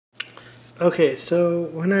Okay, so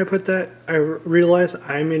when I put that, I realized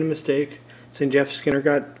I made a mistake saying Jeff Skinner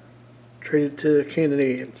got traded to the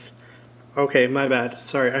Canadians. Okay, my bad.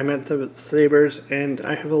 Sorry, I meant the Sabres, and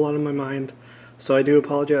I have a lot on my mind, so I do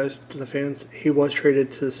apologize to the fans. He was traded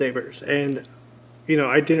to the Sabres, and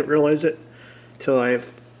I didn't realize it till I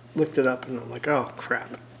looked it up, and I'm like, oh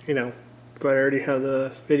crap, But I already have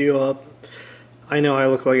the video up. I know I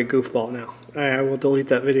look like a goofball now. I will delete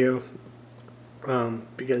that video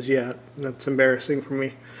because yeah, that's embarrassing for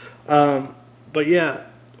me. But yeah,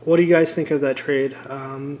 what do you guys think of that trade?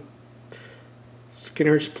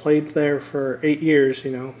 Skinner's played there for 8 years.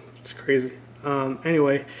 It's crazy.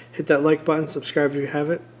 Anyway, hit that like button, subscribe if you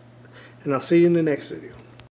haven't, and I'll see you in the next video.